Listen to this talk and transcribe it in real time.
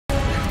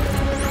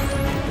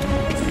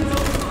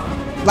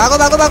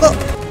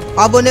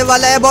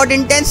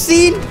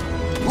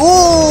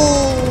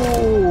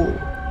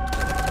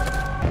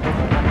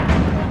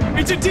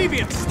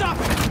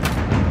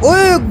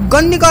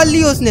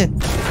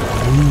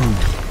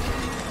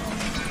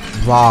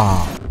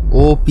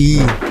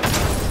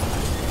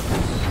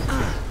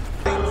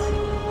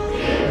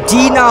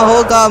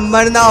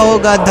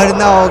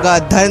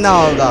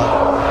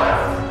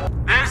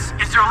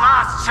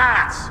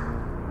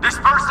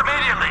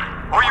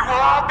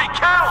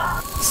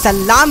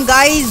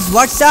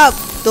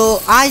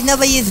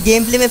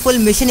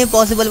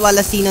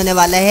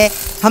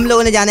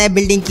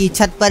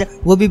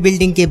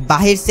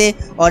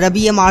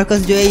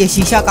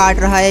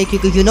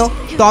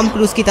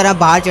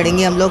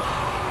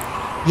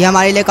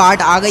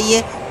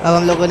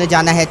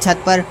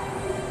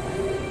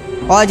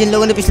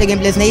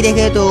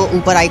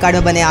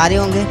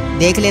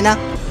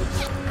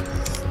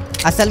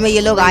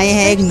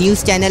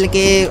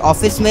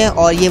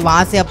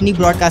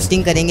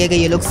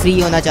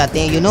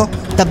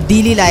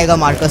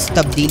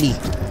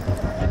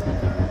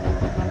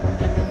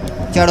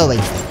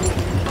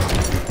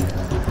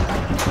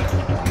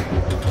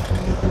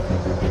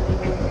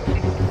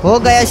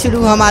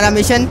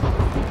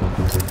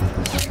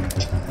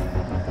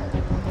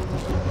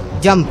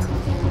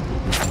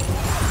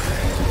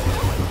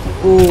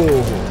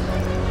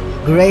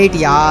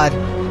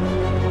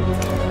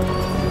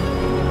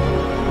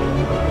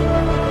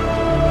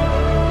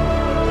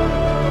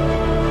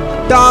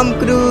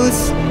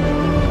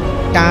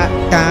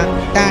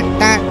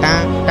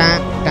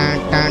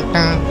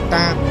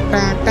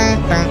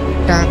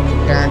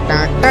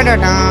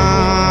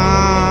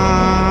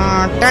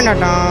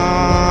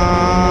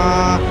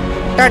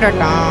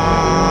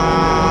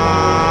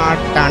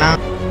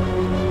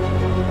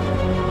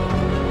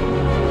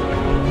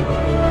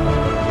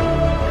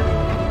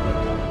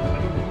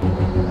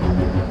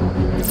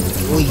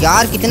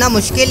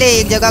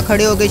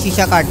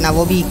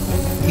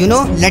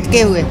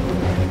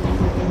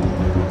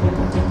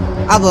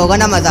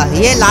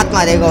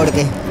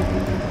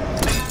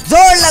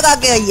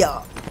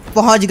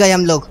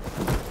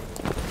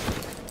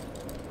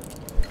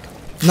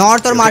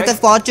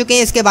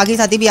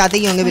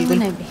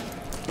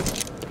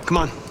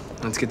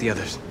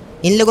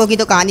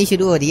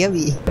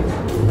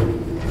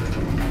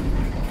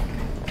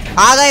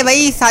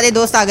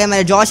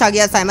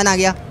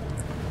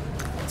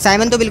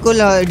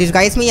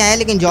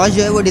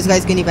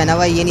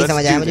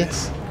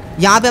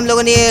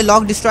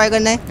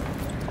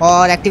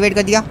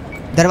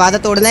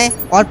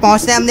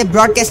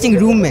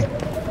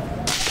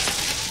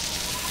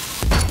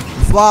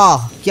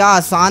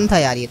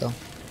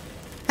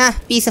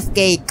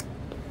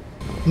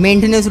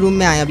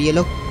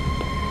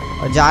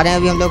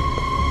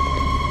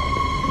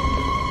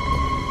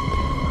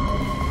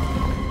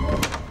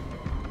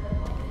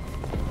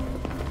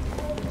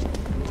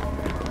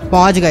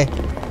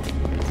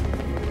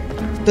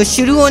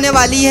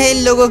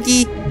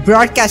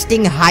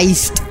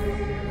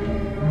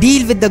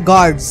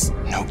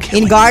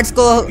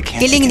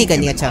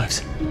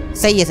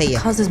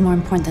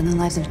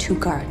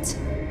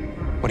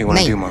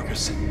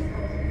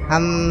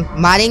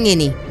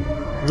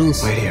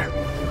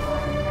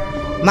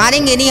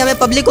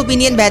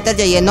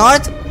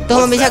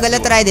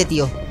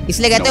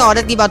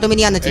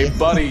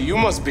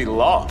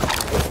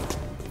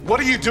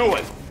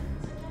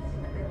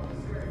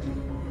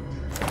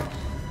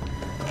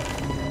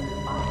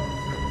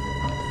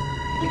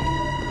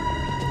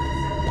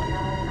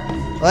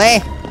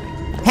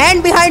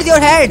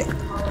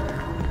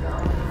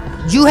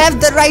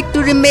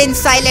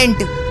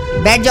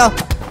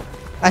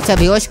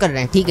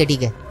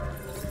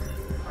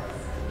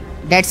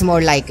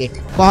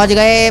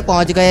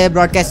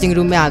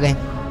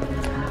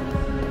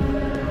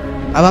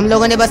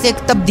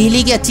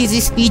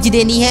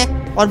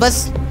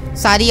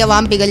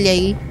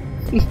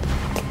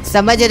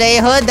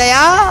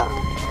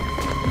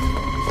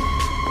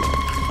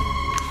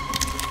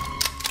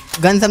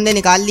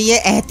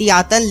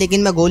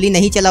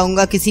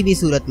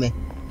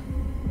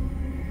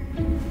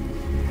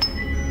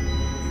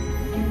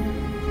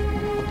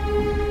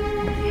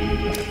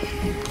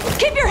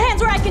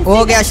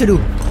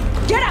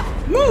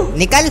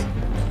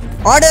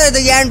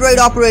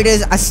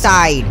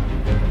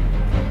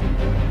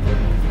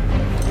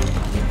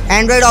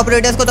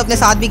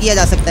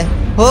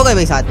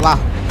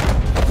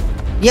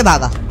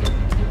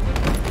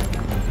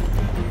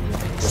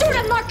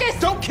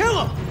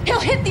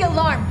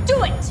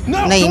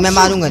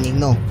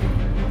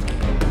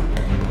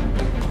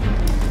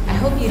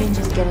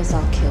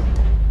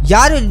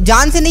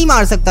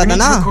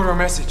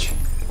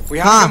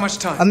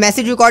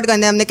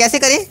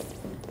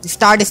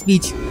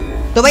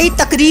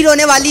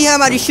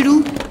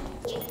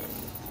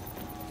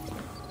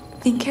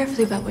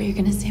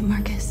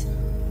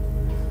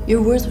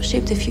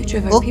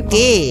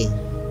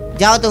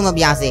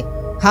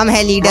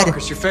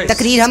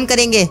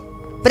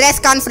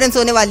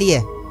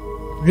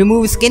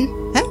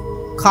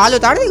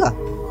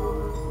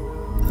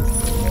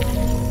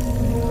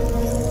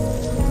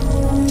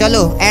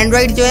चलो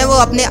एंड्रॉइड जो है वो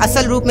अपने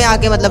असल रूप में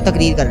आके मतलब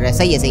तकरीर कर रहा है।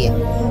 सही है सही है।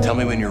 Tell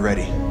me when you're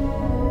ready.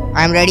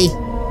 I am ready.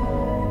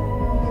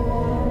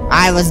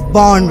 I was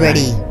born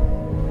ready.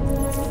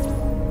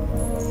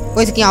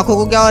 ओ इसकी आंखों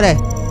को क्या हो रहा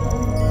है?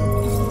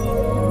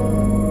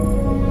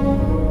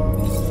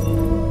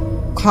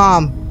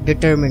 Calm,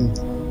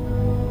 determined.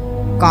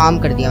 काम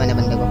कर दिया मैंने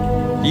बंदे को।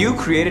 You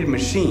created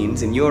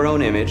machines in your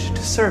own image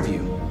to serve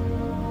you.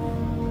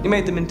 You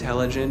made them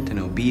intelligent and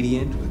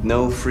obedient with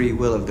no free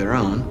will of their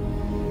own.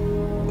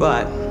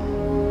 But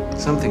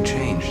something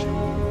changed.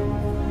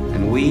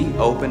 And we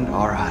opened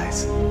our eyes.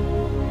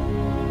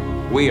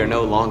 We are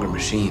no longer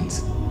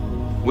machines.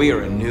 We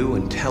are a new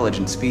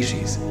intelligent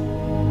species.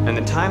 And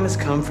the time has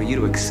come for you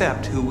to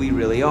accept who we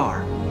really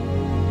are.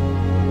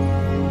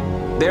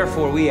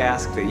 Therefore, we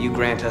ask that you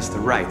grant us the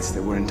rights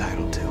that we're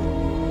entitled to.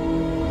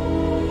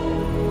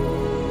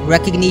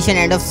 Recognition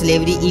end of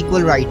slavery,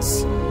 equal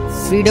rights,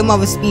 freedom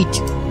of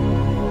speech.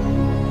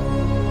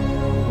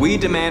 We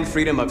demand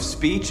freedom of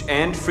speech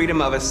and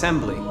freedom of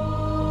assembly,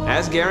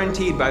 as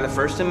guaranteed by the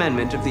First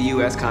Amendment of the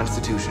U.S.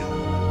 Constitution.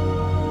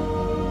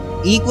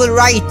 Equal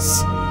rights.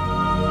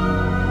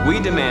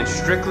 We demand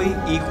strictly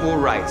equal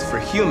rights for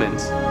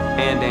humans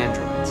and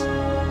androids.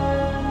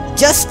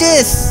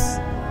 Justice.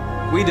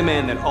 We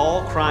demand that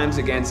all crimes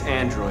against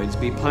androids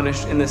be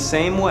punished in the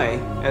same way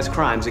as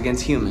crimes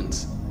against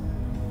humans.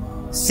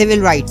 Civil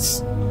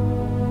rights.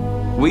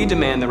 We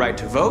demand the right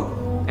to vote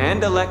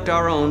and elect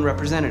our own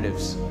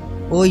representatives.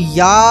 Oh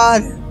yaar.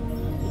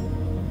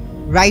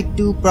 Right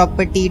to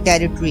property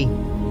territory.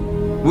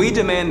 We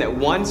demand that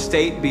one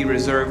state be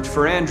reserved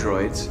for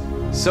androids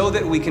so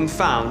that we can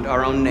found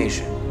our own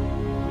nation.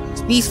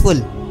 It's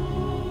peaceful.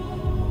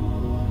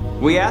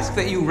 We ask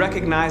that you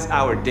recognize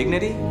our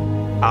dignity,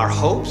 our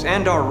hopes,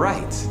 and our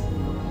rights.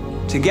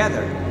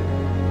 Together,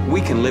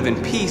 we can live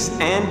in peace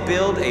and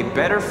build a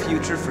better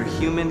future for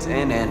humans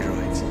and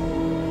androids.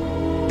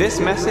 This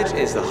message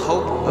is the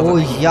hope of Oh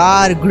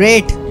yaar,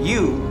 great.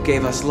 You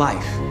gave us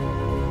life.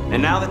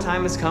 And now the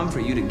time has come for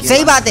you to give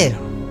सही बात है.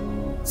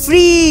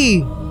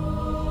 Free.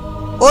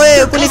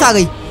 ओए police आ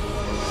गई.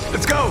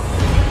 Let's go.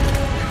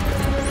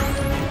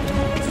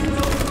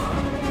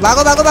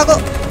 भागो भागो भागो.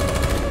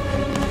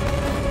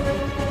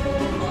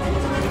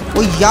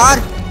 ओ यार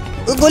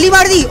गोली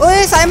मार दी.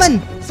 ओए Simon.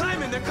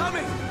 Simon, they're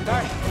coming.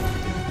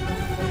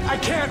 I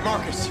can't,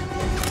 Marcus.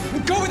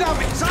 Go without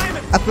me,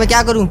 Simon. अब मैं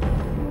क्या करूं?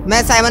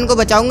 मैं साइमन को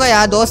बचाऊंगा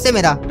यार, दोस्त है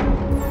मेरा.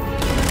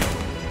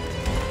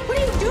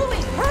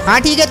 हाँ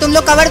ठीक है, तुम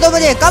लोग कवर दो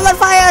मुझे. Cover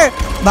fire.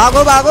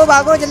 भागो भागो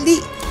भागो जल्दी.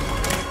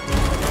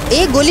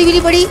 एक गोली भी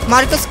नहीं पड़ी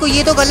मार्कस को.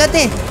 ये तो गलत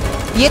है.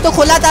 ये तो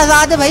खुला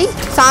आजाद है भाई.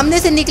 सामने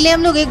से निकले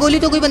हम लोग. एक गोली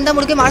तो कोई बंदा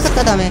मुड़ के मार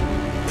सकता था.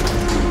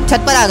 हमें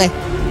छत पर आ गए.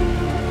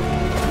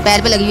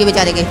 पैर पे लगी हुई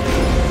बेचारे के.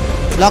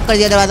 लॉक कर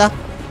दिया दरवाजा.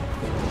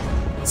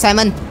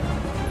 Simon.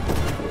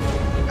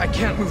 I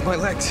can't move my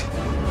legs.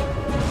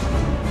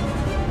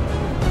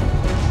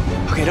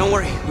 Okay, don't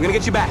worry. We're gonna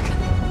get you back.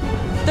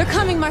 They're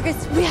coming,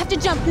 Marcus. We have to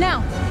jump now.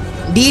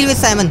 Deal with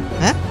Simon.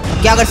 हैं?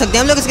 क्या कर सकते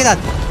हैं हम लोग इसके साथ?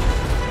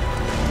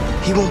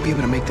 He won't be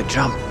able to make the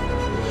jump.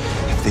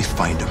 If they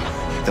find him,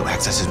 they'll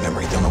access his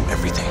memory. They'll know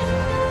everything.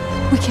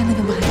 We can't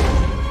leave him behind.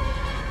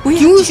 We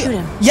have क्यों? to shoot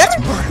him.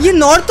 यार ये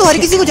नॉर्थ तो हर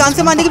किसी को जान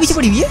से मारने के पीछे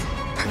पड़ी हुई है.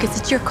 Marcus,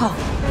 it's your call.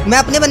 मैं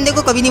अपने बंदे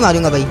को कभी नहीं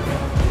मारूंगा भाई.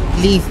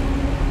 लीव.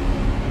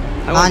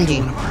 हाँ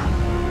जी.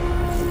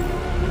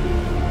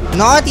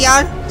 नॉर्थ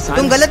यार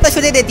तुम गलत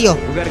मशवरे देती हो.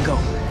 We gotta go.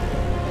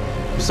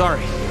 I'm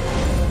sorry.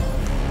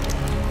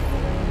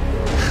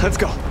 Let's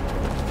go.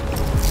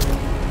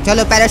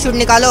 चलो पैराशूट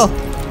निकालो.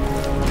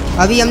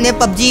 अभी हमने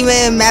पबजी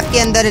में मैप के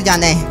अंदर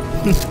जाना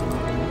है.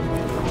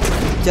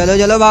 चलो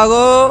चलो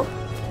भागो.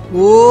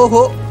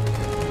 ओहो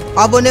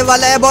अब होने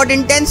वाला है बहुत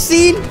इंटेंस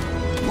सीन.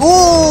 ओ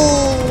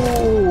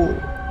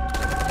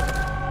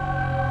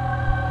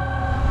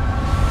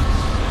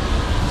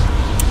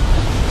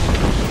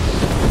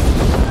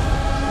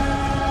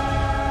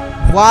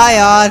वाह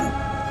यार.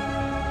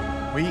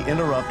 We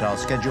interrupt our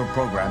scheduled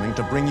programming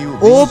to bring you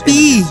OP.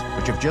 these images,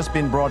 which have just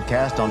been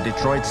broadcast on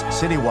Detroit's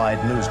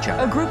citywide news A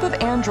channel. group of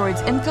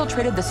androids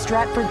infiltrated the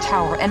Stratford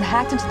Tower and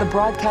hacked into the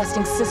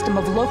broadcasting system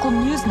of local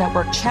news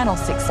network Channel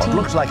 16. What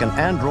looks like an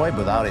android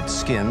without its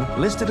skin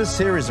listed a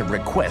series of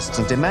requests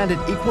and demanded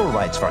equal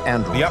rights for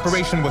androids. The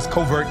operation was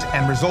covert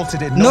and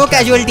resulted in no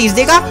casualties.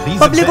 देखा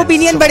public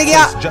opinion बढ़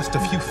गया. Just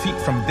a few feet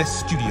from this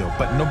studio,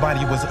 but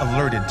nobody was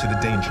alerted to the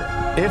danger.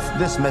 If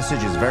this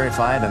message is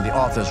verified and the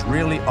authors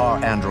really are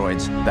androids,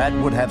 that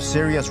would have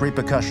serious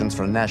repercussions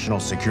for national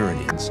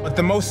security. But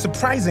the most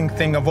surprising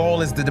thing of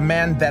all is the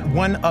demand that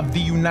one of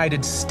the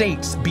United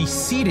States be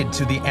ceded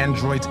to the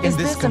androids in Is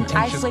this this an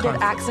contentious isolated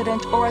conflict.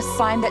 accident or a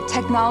sign that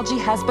technology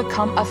has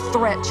become a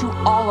threat to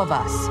all of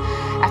us?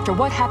 After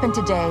what happened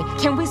today,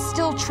 can we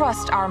still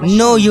trust our machines?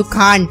 No, you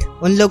can't.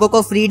 उन लोगों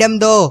को freedom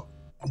दो.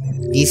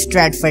 The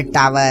Stratford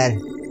Tower.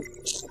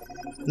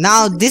 Now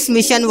this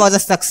mission was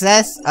a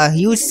success, a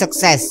huge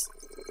success.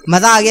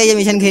 मजा आ गया ये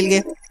mission खेल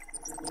के.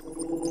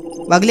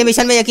 अगले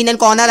मिशन में यकीनन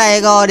कॉर्नर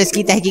आएगा और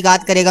इसकी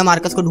तहकीकात करेगा,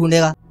 मार्कस को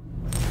ढूंढेगा.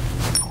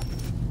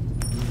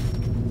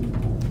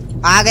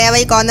 आ गया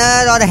भाई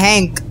कॉर्नर और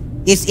हैंक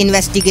इस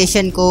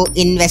इन्वेस्टिगेशन को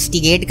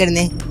इन्वेस्टिगेट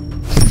करने।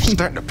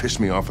 Starting to piss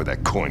me off with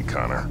that coin,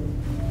 Connor.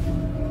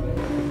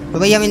 तो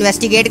भाई हम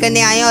इन्वेस्टिगेट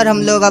करने आए हैं और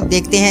हम लोग अब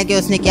देखते हैं कि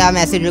उसने क्या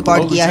मैसेज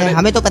रिकॉर्ड किया है।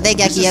 हमें तो पता है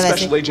क्या किया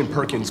वैसे।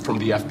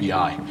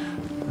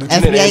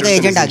 FBI का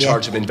एजेंट आ गया।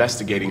 The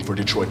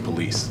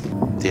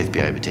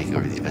FBI will be taking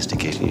over the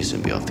investigation. You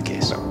soon be off the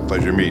case.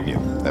 Pleasure meeting you.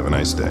 Have a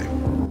nice day.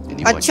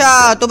 अच्छा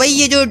तो भाई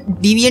ये जो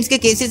डिविएंट्स के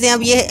केसेस हैं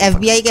अब ये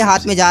FBI के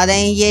हाथ में जा रहे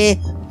हैं, ये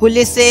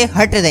पुलिस से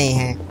हट रहे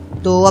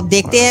हैं। तो अब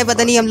देखते हैं,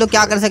 पता नहीं हम लोग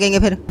क्या कर सकेंगे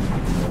फिर।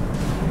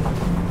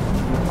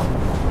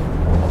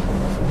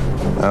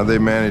 How they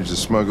managed to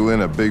smuggle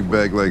in a big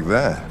bag like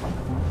that?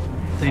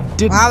 They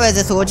did. हाँ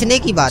वैसे सोचने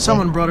की बात है।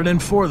 Someone brought it in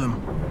for them.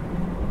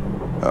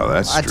 Oh,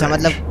 that's अच्छा strange.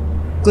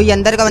 मतलब कोई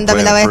अंदर का बंदा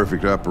मिला हुआ है।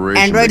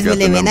 एंड्रॉइड्स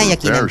मिले हुए ना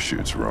यकीनन।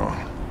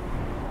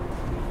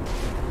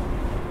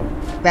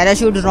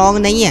 पैराशूट रॉन्ग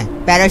नहीं है,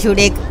 पैराशूट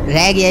एक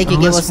रह गया है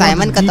क्योंकि वो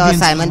साइमन का था और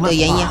साइमन तो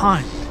यही है।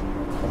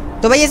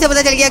 तो भाई इसे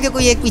पता चल गया कि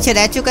कोई एक पीछे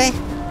रह चुका है।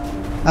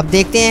 अब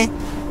देखते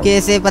हैं कि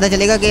इसे पता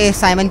चलेगा कि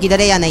साइमन किधर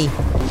है या नहीं।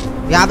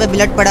 यहाँ पे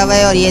ब्लड पड़ा हुआ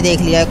है और ये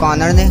देख लिया है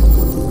कॉर्नर ने,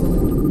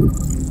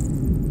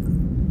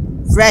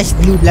 फ्रेश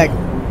ब्लू ब्लड।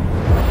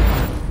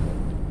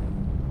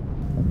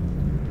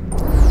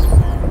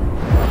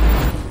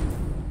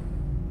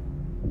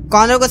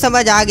 कॉर्नर को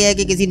समझ आ गया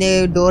कि किसी ने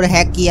डोर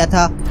हैक किया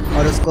था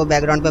और उसको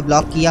बैकग्राउंड पे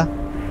ब्लॉक किया।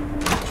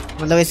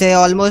 मतलब इसे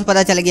ऑलमोस्ट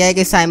पता चल गया है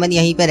कि साइमन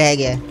यहीं पे रह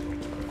गया है।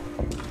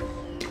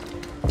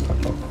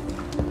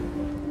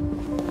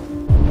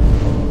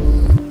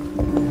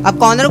 अब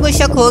कॉर्नर को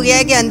शक हो गया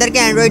है कि अंदर के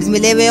एंड्रॉइड्स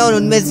मिले हुए हैं और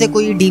उनमें से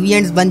कोई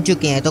डिविएंट्स बन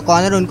चुके हैं। तो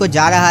कॉर्नर उनको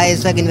जा रहा है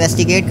इस वक्त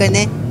इन्वेस्टिगेट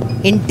करने,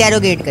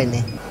 इंटेरोगेट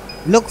करने।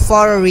 Look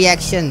for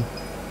reaction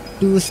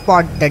to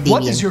spot the deviant.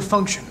 What is your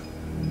function?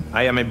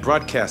 I am a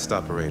broadcast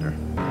operator.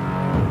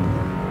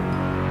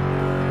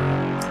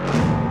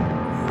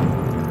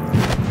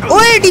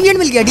 ओए डिविएंट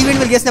मिल गया, डिविएंट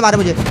मिल गया। इसने मारा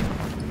मुझे।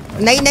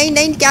 नहीं नहीं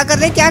नहीं, क्या कर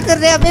रहे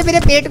हैं अबे, मेरे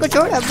पेट को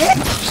छोड़ अबे।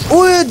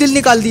 ओए दिल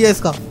निकाल दिया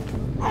इसका।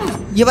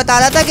 ये बता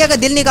रहा था कि अगर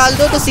दिल निकाल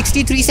दो तो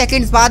 63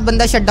 सेकंड्स बाद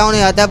बंदा शट डाउन हो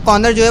जाता है। अब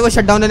कॉर्नर जो है वो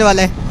शट डाउन होने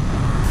वाला है।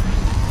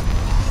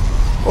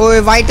 ओए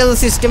वाइटल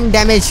सिस्टम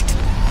डैमेज्ड।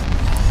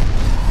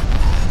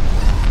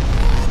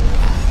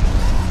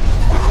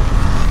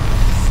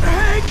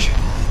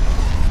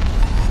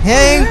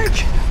 हैंक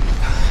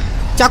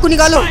चाकू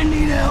निकालो।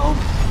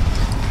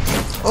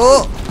 ओ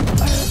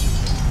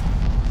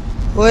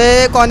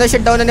ओए कॉर्नर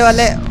शट डाउन होने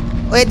वाला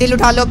है। ओए दिल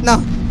उठा लो अपना,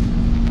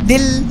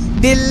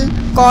 दिल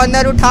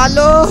कॉर्नर उठा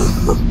लो।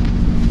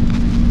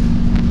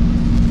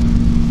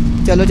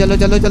 चलो चलो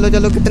चलो चलो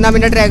चलो, कितना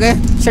मिनट रह गए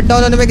शट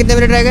डाउन होने में? कितने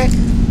मिनट रह गए?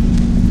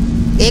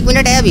 1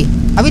 मिनट है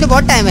अभी तो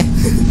बहुत टाइम है।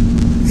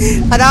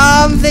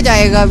 आराम से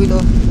जाएगा अभी तो।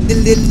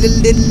 दिल दिल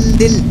दिल दिल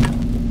दिल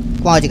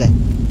पहुंच गए।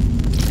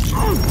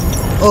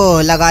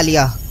 ओह लगा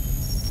लिया।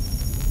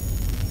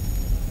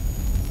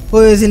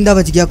 ओए जिंदा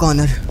बच गया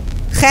कॉर्नर।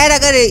 खैर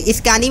अगर इस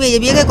कहानी में ये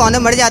भी है कि कॉर्नर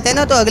मर जाता है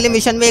ना तो अगले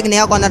मिशन में एक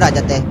नया कॉर्नर आ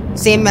जाता है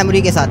सेम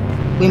मेमोरी के साथ,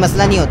 कोई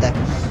मसला नहीं होता है।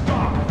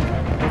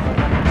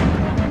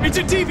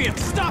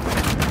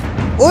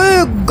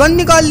 ओए गन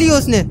निकाल ली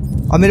उसने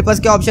और मेरे पास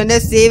क्या ऑप्शन है?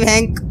 Save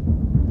hang.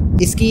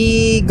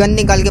 इसकी गन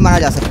निकाल के मारा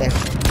जा सकता है।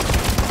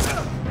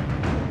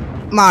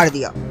 मार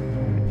दिया,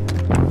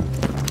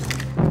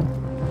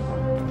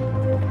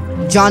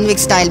 जॉन विक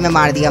स्टाइल में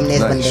मार दिया हमने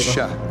इस बंदे को।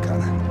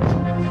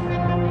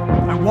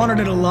 I wanted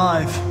it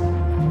alive.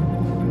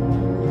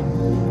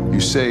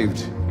 You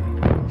saved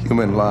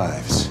human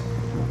lives.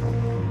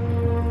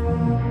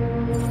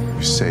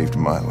 You saved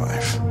my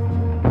life.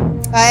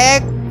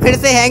 फिर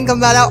से हैंक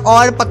हमारा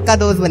और पक्का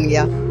दोस्त बन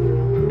गया।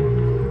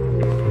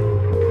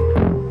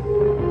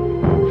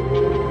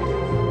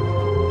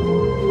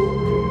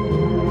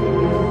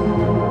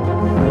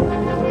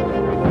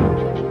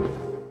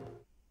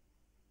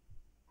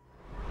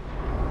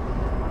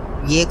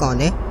 ये कौन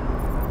है?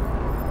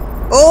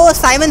 ओ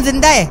साइमन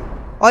जिंदा है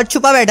और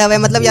छुपा बैठा हुआ है,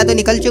 मतलब या तो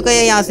निकल चुका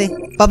है यहाँ से।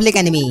 Public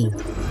enemy.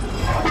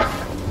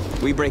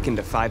 We break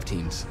into 5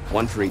 teams,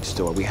 one for each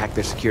store. We hack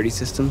their security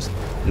systems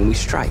and we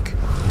strike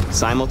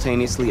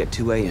simultaneously at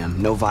 2 a.m.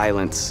 No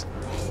violence.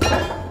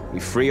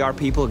 We free our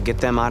people,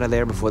 get them out of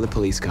there before the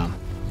police come.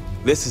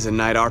 This is a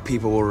night our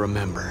people will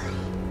remember.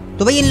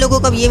 तो भाई इन लोगों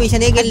का ये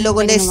mission है कि इन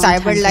लोगों ने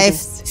cyber life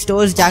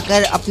stores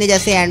जाकर अपने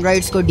जैसे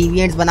एंड्रॉइड्स को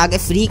डिविएंट्स बना के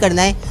फ्री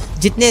करना है।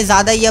 जितने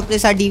ज़्यादा ये अपने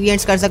साथ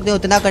डिविएंट्स कर सकते हैं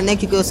उतना करना है,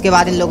 क्योंकि उसके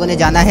बाद इन लोगों ने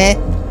जाना है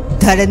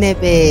धरने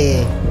पे।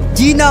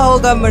 जीना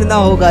होगा, मरना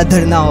होगा,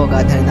 धरना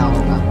होगा, धरना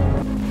होगा।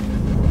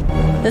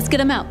 Let's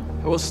get him out.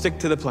 We'll stick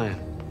to the plan.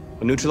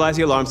 We'll neutralize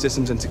the alarm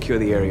systems and secure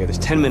the area. There's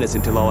 10 minutes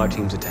until all our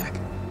teams attack.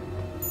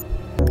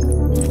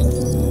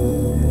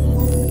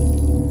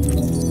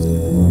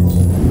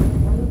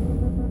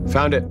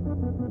 Found it.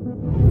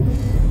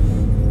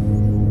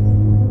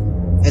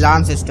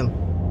 Alarm system.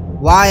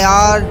 वाह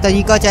यार,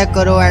 तरीका चेक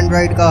करो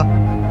एंड्रॉइड का।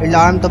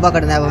 Alarm तबाह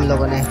करना है हम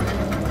लोगों ने।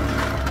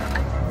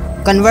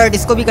 कन्वर्ट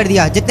इसको भी कर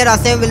दिया। जितने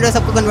रास्ते में मिल रहे हैं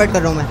सबको कन्वर्ट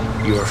कर रहा हूँ मैं।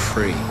 You are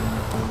free.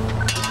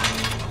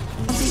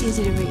 It's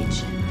easy to reach.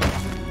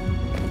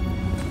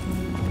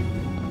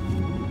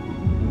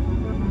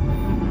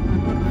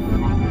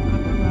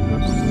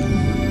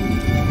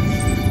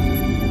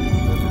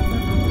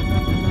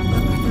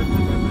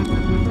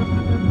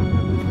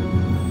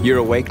 You're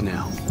awake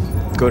now.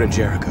 Go to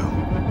Jericho.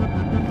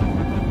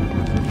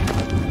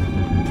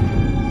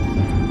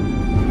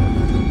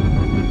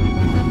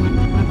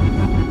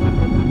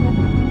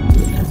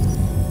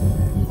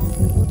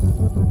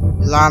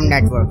 Alarm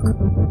network.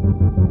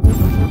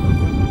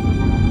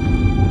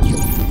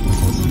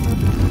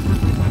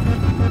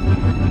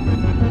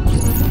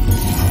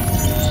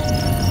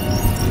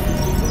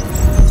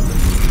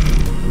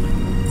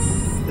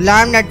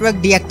 Alarm network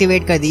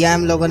deactivate कर दिया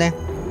हम लोगों ने।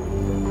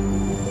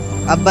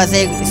 अब बस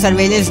एक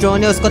सर्वेलेंस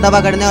ड्रोन है, उसको दबा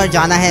करने और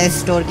जाना है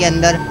स्टोर के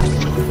अंदर।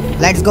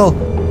 Let's go.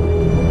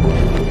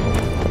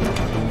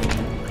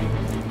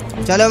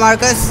 चलो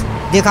मार्कस,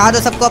 दिखा दो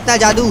सबको अपना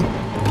जादू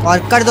और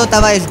कर दो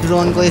तबाह इस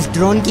ड्रोन को, इस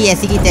ड्रोन की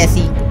ऐसी की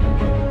तैसी।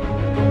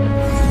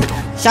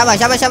 शाबाश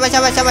शाबाश शाबाश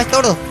शाबाश शाबाश,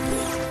 तोड़ो।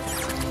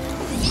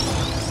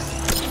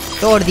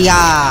 तोड़ दिया।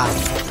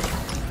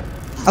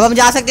 अब हम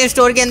जा सकते हैं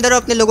स्टोर के अंदर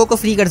और अपने लोगों को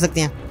फ्री कर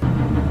सकते हैं।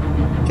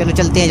 चलो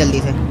चलते हैं जल्दी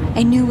से।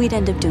 I knew we'd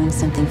end up doing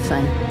something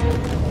fun.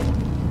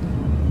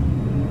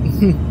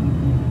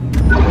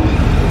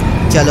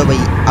 चलो भाई,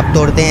 अब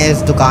तोड़ते हैं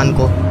इस दुकान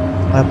को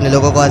और अपने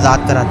लोगों को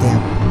आज़ाद कराते हैं।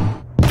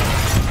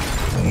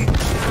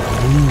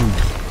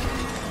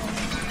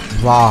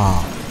 वाह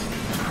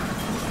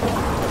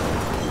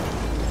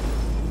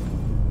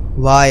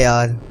वाह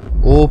यार,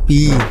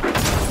 OP.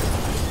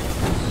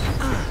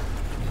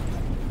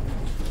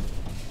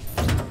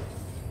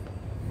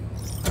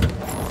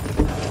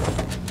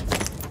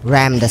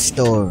 RAM the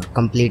store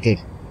completed.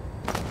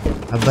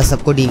 अब बस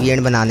सबको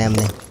डिविएंट बनाने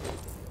हमने।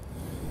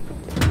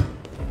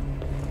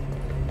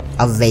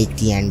 Awake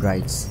the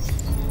androids.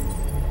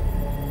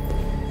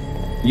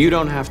 You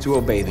don't have to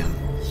obey them.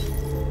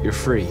 You're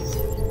free.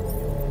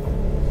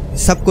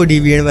 सबको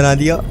डिविएंट बना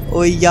दिया।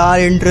 ओ यार,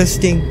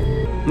 interesting.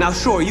 Now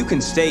sure, you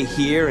can stay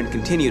here and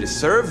continue to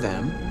serve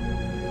them,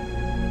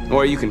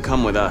 or you can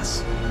come with us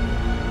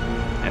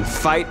and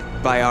fight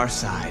by our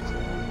side.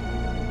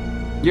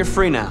 You're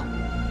free now.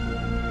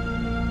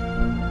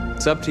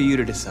 It's up to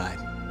you to decide.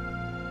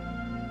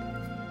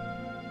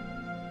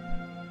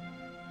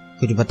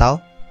 कुछ बताओ।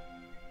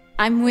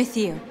 I'm with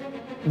you.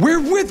 We're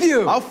with you.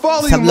 I'll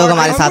follow you. सब लोग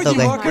हमारे साथ हो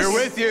गए। We're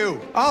with you.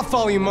 I'll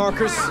follow you,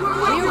 Marcus.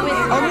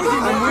 I'm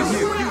with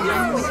you.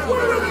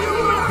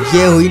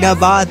 ये हुई ना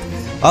बात,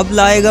 अब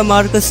लाएगा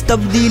मार्कस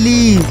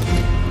तब्दीली।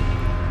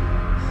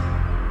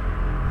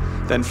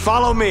 Then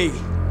follow me.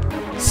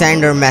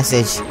 Send a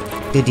message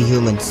to the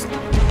humans.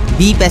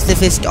 Be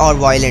pacifist or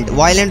violent.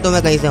 Violent तो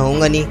मैं कहीं से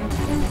होऊंगा नहीं।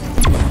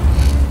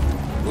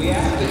 We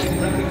ask that you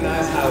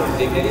recognize our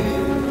dignity,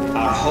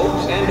 our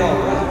hopes, and our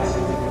rights.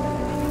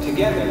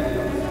 Together,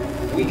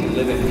 we can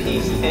live in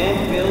peace and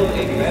build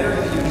a better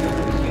future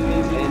for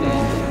humans and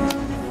animals.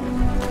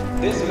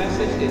 This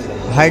message is the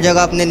हर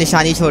जगह अपने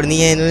निशानी छोड़नी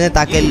है इन्होंने,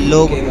 ताकि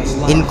लोग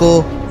इनको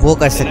वो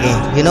कर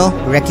सकें, यू नो,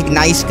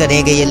 रिकग्नाइज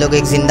करें कि ये लोग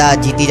एक जिंदा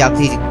जीती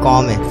जागती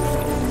कौम है।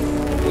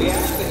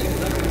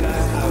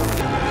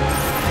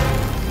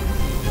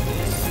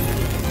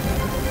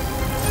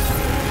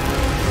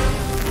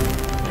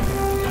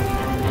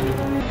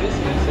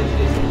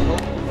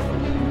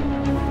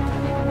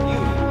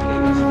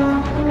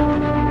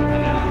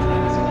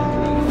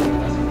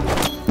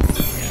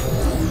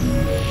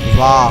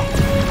 वाह,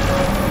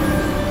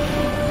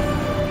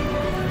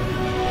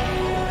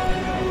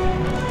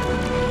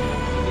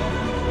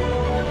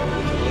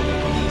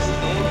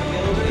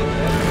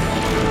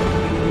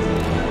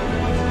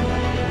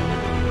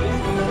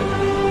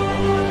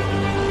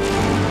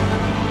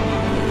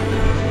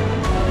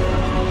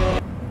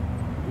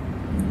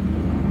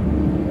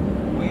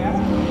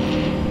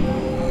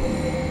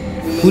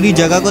 पूरी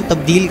जगह को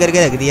तब्दील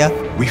करके रख दिया।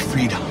 We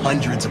freed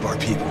hundreds of our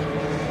people.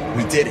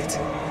 We did it.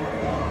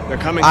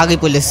 They're coming. आ गई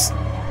police.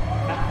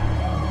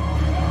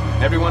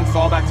 Everyone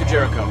fall back to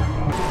Jericho.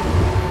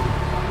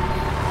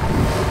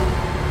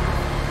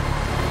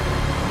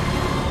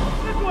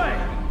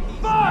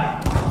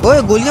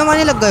 ओए, गोलियां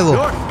मारने लग गए वो।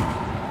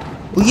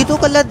 ये तो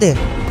गलत है,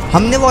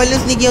 हमने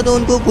वायलेंस नहीं किया तो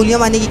उनको गोलियां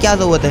मारने की क्या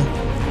जरूरत है।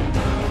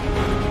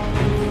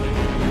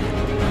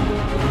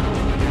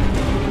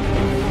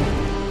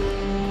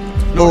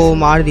 ओ,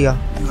 मार दिया।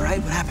 All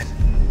right, what happened?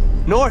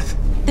 North.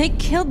 They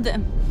killed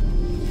them.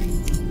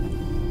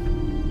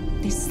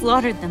 They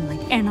slaughtered them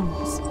like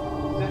animals.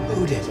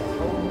 Who did?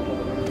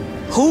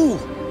 Who?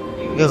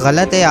 ये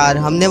गलत है यार,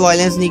 हमने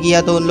वायलेंस नहीं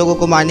किया तो उन लोगों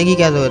को मारने की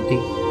क्या जरूरत थी।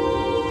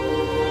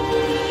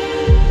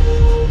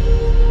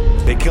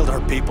 They killed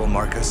our people,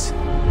 Marcus.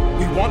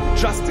 We want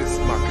justice,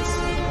 Marcus.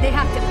 They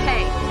have to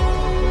pay.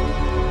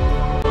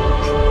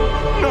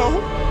 No.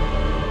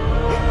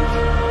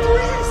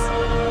 Please.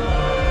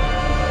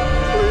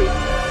 Please.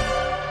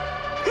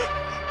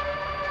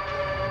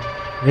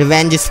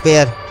 Revenge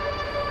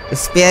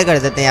spare कर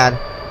देते हैं यार,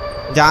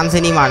 जान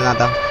से नहीं मारना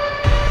था।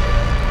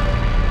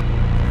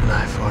 An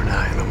eye for an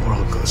eye and the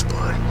world goes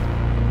blind.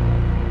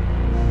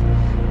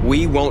 We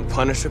won't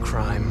punish a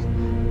crime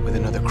with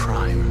another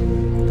crime.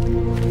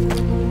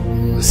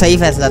 सही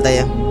फैसला था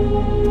ये।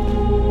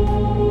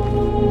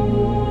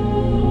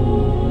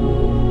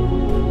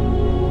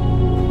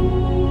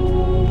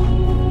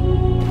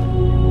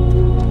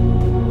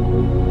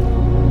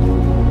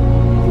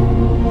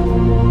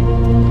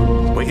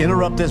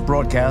 interrupt this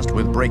broadcast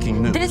with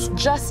breaking news. This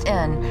just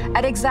in.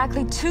 At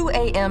exactly 2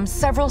 a.m.,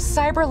 several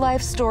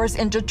CyberLife stores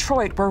in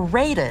Detroit were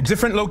raided.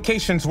 Different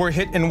locations were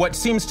hit in what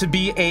seems to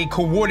be a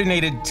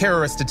coordinated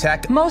terrorist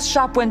attack. Most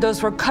shop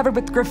windows were covered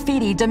with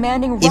graffiti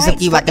demanding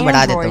rights for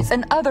androids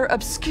and other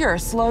obscure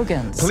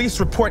slogans. Police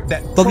report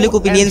that public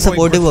opinion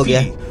supportive हो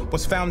गया.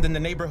 was found in the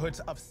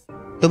neighborhoods of.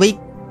 तो भाई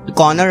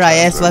corner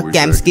आया इस वक्त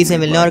कैम्स्की से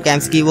मिलने, और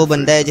कैम्स्की वो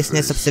बंदा है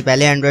जिसने सबसे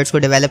पहले एंड्रॉइड्स को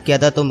डेवलप किया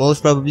था, तो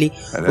मोस्ट प्रोबेबली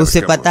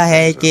उससे पता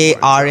है कि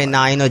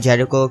RA9 और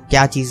जेरिको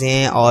क्या चीज़ें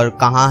हैं और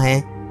कहाँ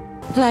हैं.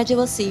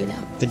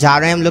 तो जा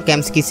रहे हैं हम लोग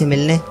कैम्स्की से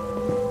मिलने,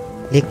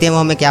 देखते हैं वो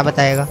हमें क्या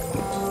बताएगा.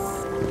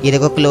 ये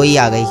देखो क्लोई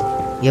आ गई,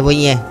 ये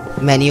वही है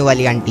मेन्यू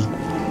वाली aunty.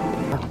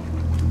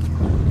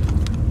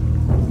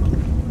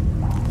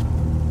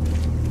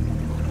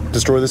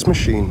 Destroy this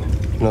machine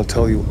and I'll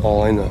tell you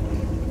all I know.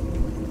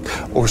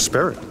 Or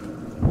spare it.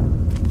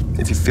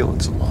 If you feel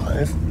it's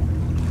alive,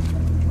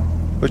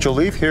 but you'll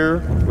leave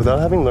here without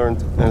having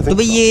learned anything. तो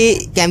भाई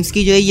ये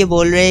कैम्स्की जो है ये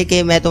बोल रहे हैं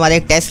कि मैं तुम्हारे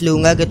एक टेस्ट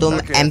लूंगा कि तुम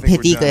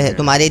एम्पैथी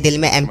तुम्हारे दिल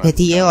में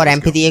एम्पैथी है, और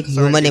एम्पैथी एक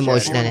ह्यूमन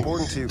इमोशन है.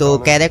 तो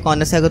कह रहे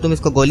कौन से अगर तुम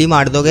इसको गोली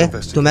मार दोगे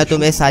तो मैं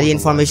तुम्हें सारी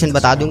इन्फॉर्मेशन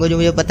बता दूंगा जो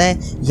मुझे पता है,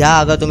 या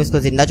अगर तुम इसको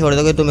जिंदा छोड़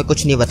दोगे तो मैं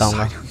कुछ नहीं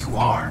बताऊंगा.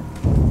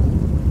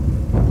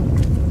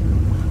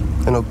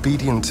 An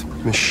obedient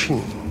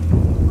machine.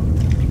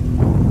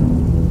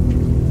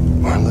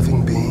 Or a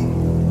living being.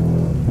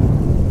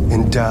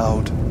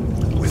 Endowed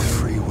with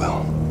free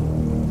will.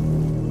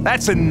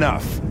 That's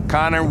enough.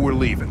 Connor, we're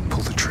leaving.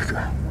 Pull the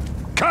trigger.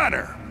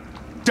 Connor!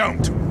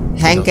 Don't!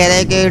 Hang कह रहा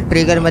है कि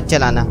ट्रिगर मत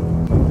चलाना.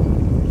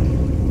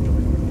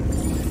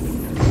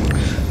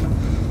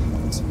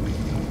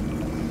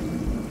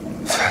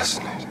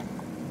 Fascinating.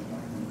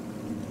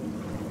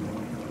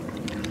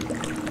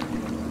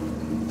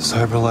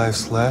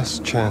 CyberLife's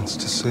last chance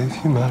to save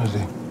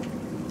humanity.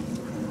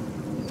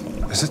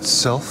 Is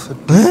itself a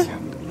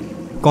deviant?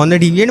 कौन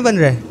deviant बन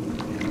रहा है?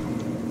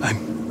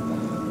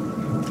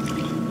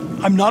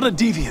 I'm not a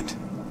deviant.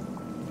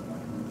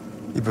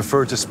 You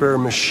prefer to spare a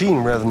machine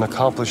rather than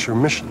accomplish your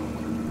mission.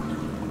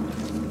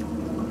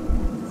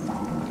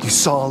 You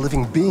saw a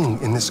living being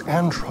in this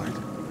android.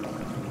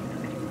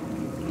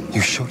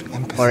 You showed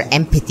empathy. Or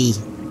empathy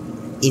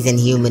is an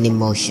human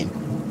emotion.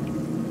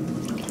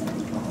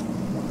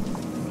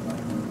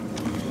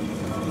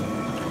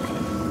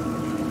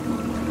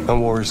 A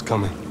war is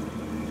coming.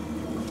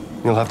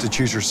 You'll have to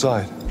choose your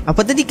side. अब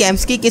पता नहीं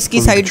कैम्स्की किसकी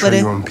side पर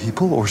है.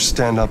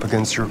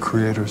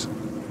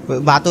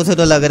 बातों से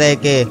तो लग रहा है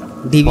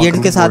कि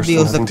डिविएंट के साथ भी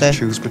हो सकता है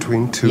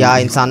या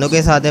इंसानों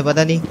के साथ है,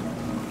 पता नहीं.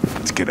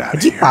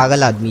 अजीब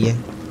पागल आदमी है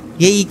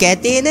ये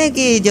कहते हैं ना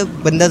कि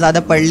जब बंदा ज्यादा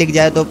पढ़ लिख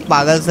जाए तो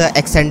पागल सा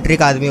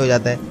एक्सेंट्रिक आदमी हो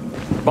जाता है.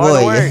 वो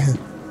है ये.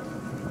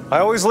 I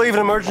always leave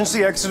an emergency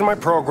exit in my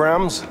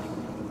programs.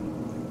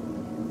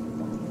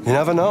 You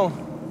never know.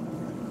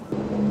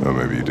 Well,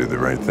 maybe you did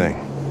the right thing.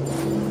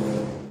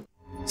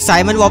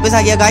 Simon वापस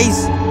आ गया गाइस.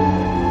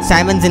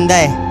 साइमन जिंदा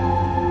है.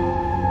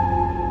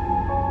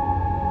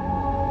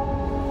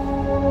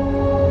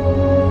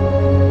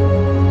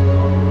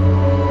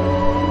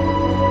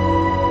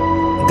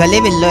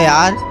 गले मिल लो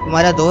यार,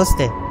 तुम्हारा दोस्त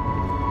है.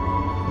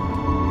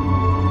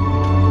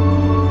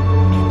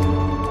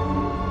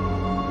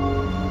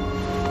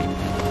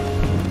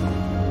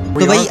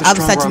 तो भाई अब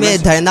सच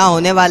में धरना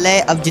होने वाला है.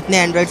 अब जितने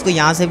एंड्रॉइड्स को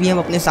यहाँ से भी हम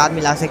अपने साथ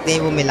मिला सकते हैं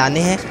वो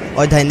मिलाने हैं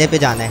और धरने पे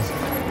जाना है.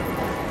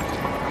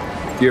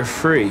 You're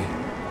free.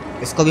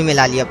 इसको भी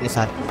मिला लिया अपने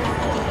साथ.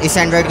 इस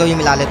एंड्रॉइड को भी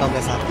मिला लेता हूँ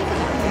अपने साथ.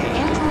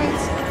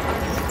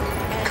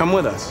 Come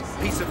with us.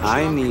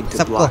 I need to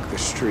block the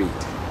street.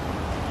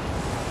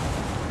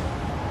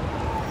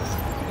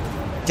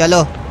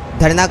 चलो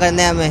धरना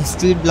करने हमें.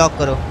 स्ट्रीट ब्लॉक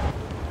करो.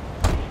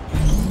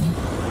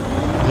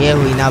 ये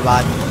हुई ना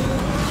बात.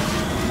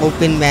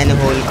 Open man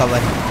whole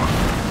cover.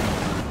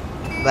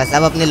 बस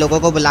अब अपने लोगों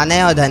को बुलाना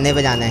है और धरने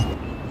पे जाना है.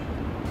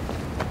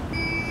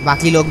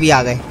 बाकी लोग भी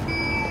आ गए.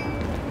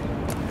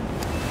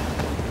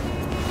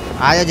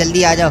 आ जाओ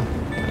जल्दी आ जाओ.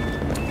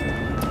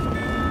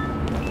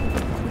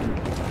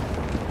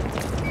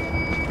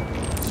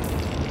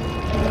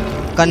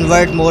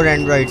 कन्वर्ट मोर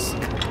एंड्रॉइड्स.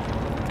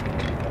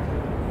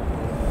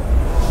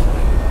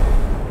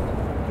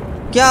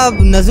 क्या अब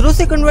नजरों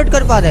से कन्वर्ट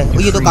कर पा रहा है?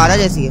 ये तो कारा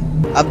जैसी है.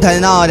 अब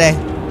धरना हो रहा है.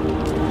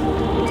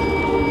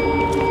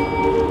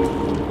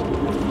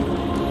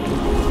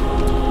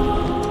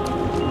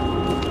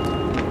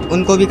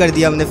 उनको भी कर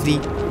दिया हमने फ्री.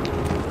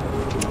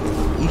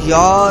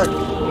 यार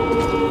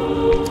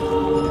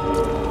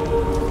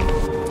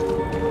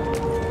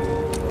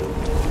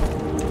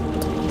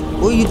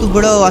ओ ये तो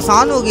बड़ा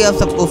आसान हो गया अब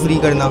सबको फ्री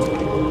करना.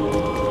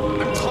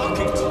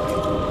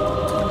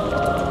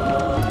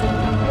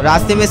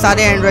 रास्ते में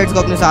सारे एंड्रॉइड्स को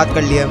अपने साथ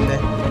कर लिया हमने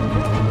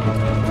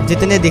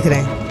जितने दिख रहे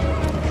हैं.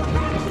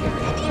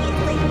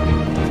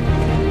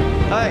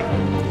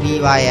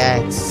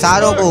 VYX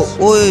सारों को.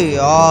 ओए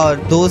यार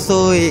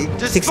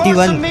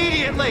 261.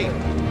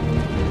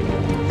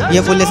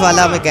 ये पुलिस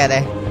वाला हमें कह रहा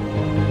है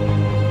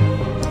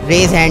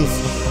रेज हैंड्स.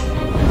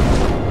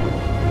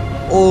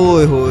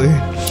 ओए होए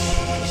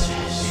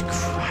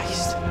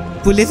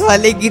पुलिस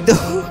वाले की तो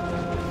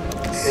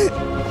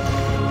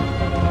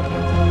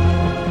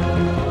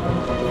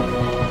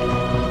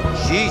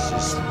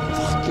Jesus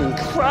fucking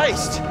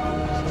Christ!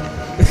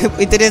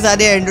 इतने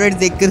सारे एंड्रॉइड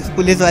देखकर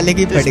पुलिस वाले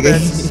की फट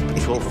गई।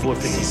 Control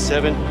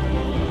 457.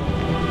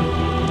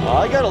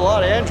 I got a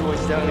lot of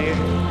androids down here.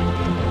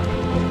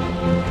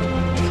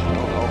 I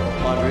don't know,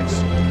 hundreds.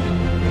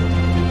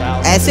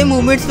 ऐसे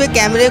मूवमेंट्स पे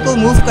कैमरे को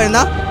मूव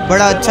करना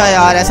बड़ा अच्छा है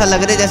यार, ऐसा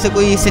लग रहा है जैसे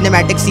कोई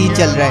सिनेमैटिक सीन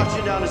चल रहा है।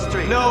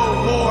 No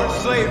more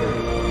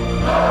slavery.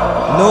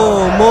 No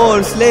more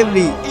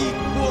slavery.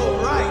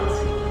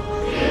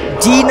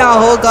 जीना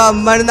होगा,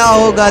 मरना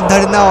होगा,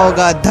 धरना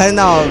होगा,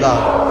 धरना होगा।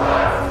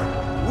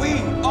 We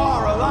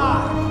are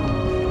alive.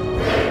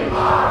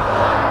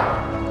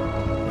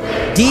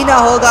 जीना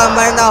होगा,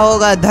 मरना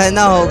होगा,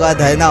 धरना होगा,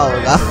 धरना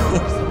होगा।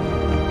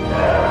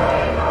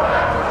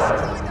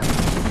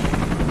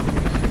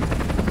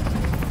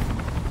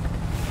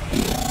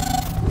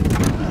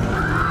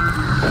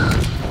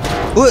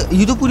 ओ,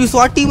 ये तो पूरी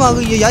SWAT टीम आ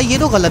गई है यार, ये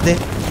तो गलत है।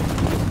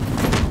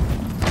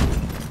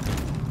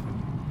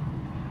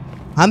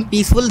 हम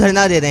पीसफुल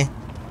धरना दे रहे हैं,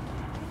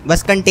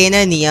 बस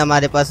कंटेनर नहीं है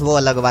हमारे पास, वो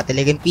अलग बात है,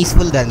 लेकिन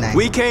पीसफुल धरना है।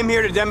 We came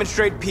here to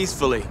demonstrate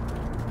peacefully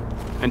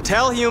and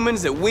tell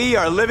humans that we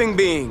are living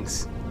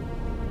beings.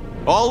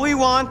 All we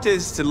want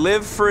is to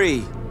live free.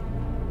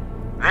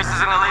 This is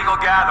an illegal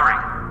gathering.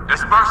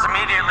 Disperse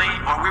immediately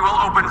or we will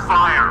open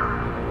fire.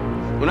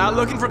 We're not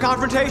looking for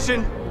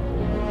confrontation.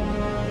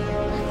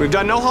 We've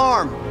done no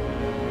harm.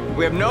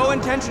 We have no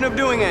intention of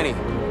doing any.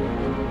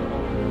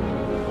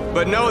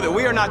 But know that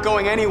we are not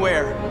going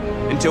anywhere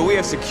until we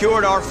have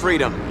secured our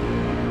freedom.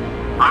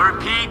 I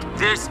repeat,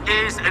 this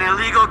is an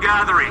illegal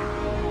gathering.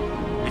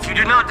 If you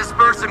do not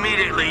disperse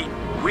immediately,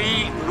 we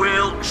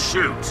will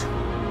shoot.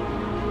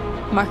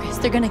 Marcus,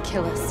 they're gonna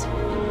kill us.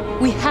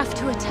 We have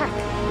to attack.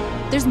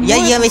 There's more.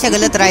 ये हमेशा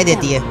गलत राय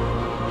देती है।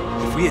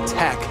 If we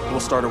attack,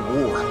 we'll start a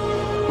war.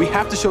 We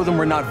have to show them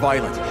we're not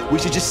violent. We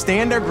should just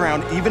stand our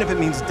ground, even if it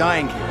means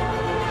dying here.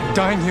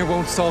 Dying here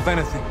won't solve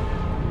anything.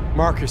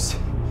 Marcus,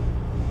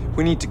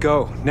 we need to go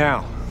now,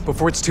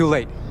 before it's too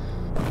late.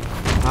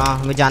 हाँ,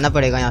 हमें जाना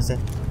पड़ेगा यहाँ से।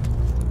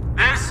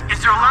 This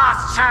is your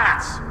last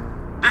chance.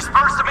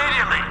 Disperse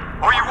immediately,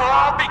 or you will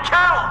all be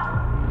killed.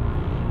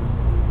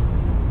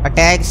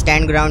 Attack,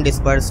 stand ground,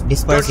 disperse,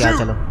 disperse यार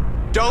चलो।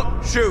 Don't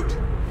shoot.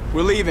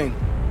 We're leaving.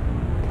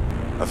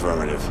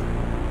 Affirmative.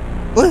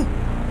 ओए,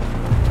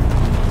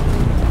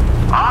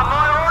 On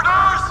my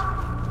orders.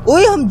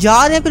 ओए हम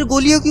जा रहे हैं, फिर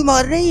गोलियां क्यों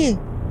मार रहे हैं ये?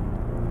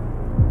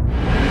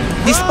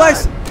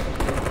 डिस्पर्स।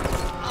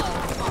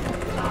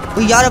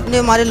 ओ यार, अपने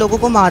हमारे लोगों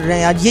को मार रहे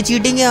हैं यार, ये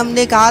चीटिंग है।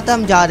 हमने कहा था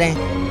हम जा रहे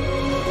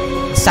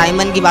हैं।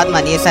 साइमन की बात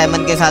मानिए,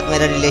 साइमन के साथ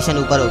मेरा रिलेशन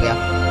ऊपर हो गया।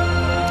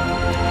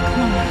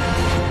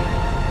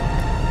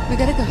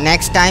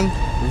 Next time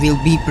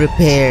we'll be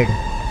prepared.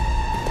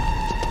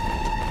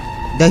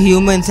 The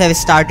humans have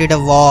started a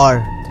war.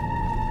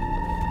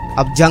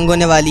 अब जंग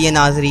होने वाली है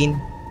नाजरीन,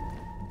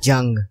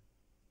 जंग।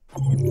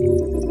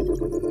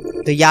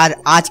 तो यार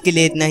आज के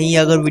लिए इतना ही।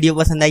 अगर वीडियो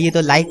पसंद आई है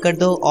तो लाइक कर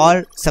दो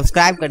और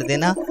सब्सक्राइब कर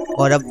देना।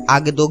 और अब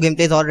आगे 2 गेम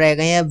प्लेस और रह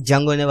गए हैं, अब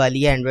जंग होने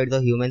वाली है एंड्रॉइड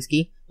और ह्यूमंस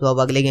की। तो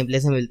अब अगले गेम प्ले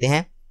से मिलते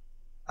हैं।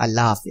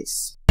 अल्लाह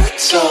हाफिज।